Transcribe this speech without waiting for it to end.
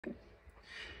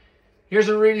Here's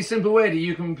a really simple way that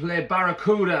you can play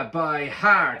Barracuda by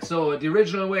heart. So the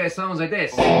original way sounds like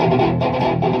this.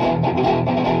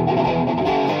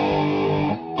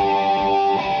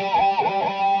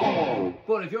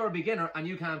 But if you're a beginner and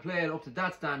you can't play it up to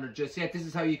that standard just yet, this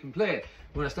is how you can play it.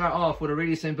 We're going to start off with a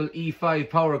really simple E5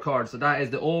 power chord. So that is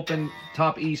the open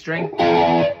top E string,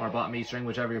 or bottom E string,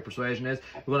 whichever your persuasion is.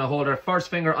 We're going to hold our first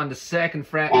finger on the second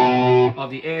fret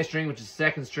of the A string, which is the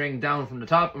second string down from the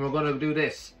top, and we're going to do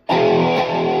this. So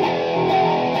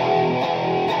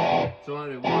I'm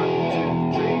going to do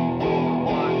 1, 2, 3, 4,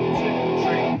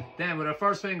 1, 2, 3. Then with our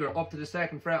first finger up to the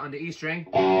second fret on the E string,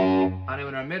 and then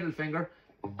with our middle finger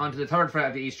onto the third fret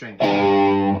of the E string.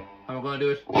 And we're going to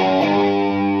do it.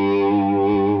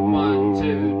 1,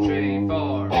 2, 3,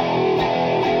 4. 3,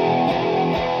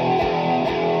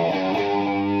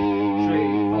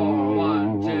 4,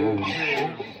 1, 2,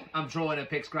 3. I'm throwing a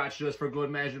pick scratch just for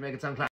good measure to make it sound classic.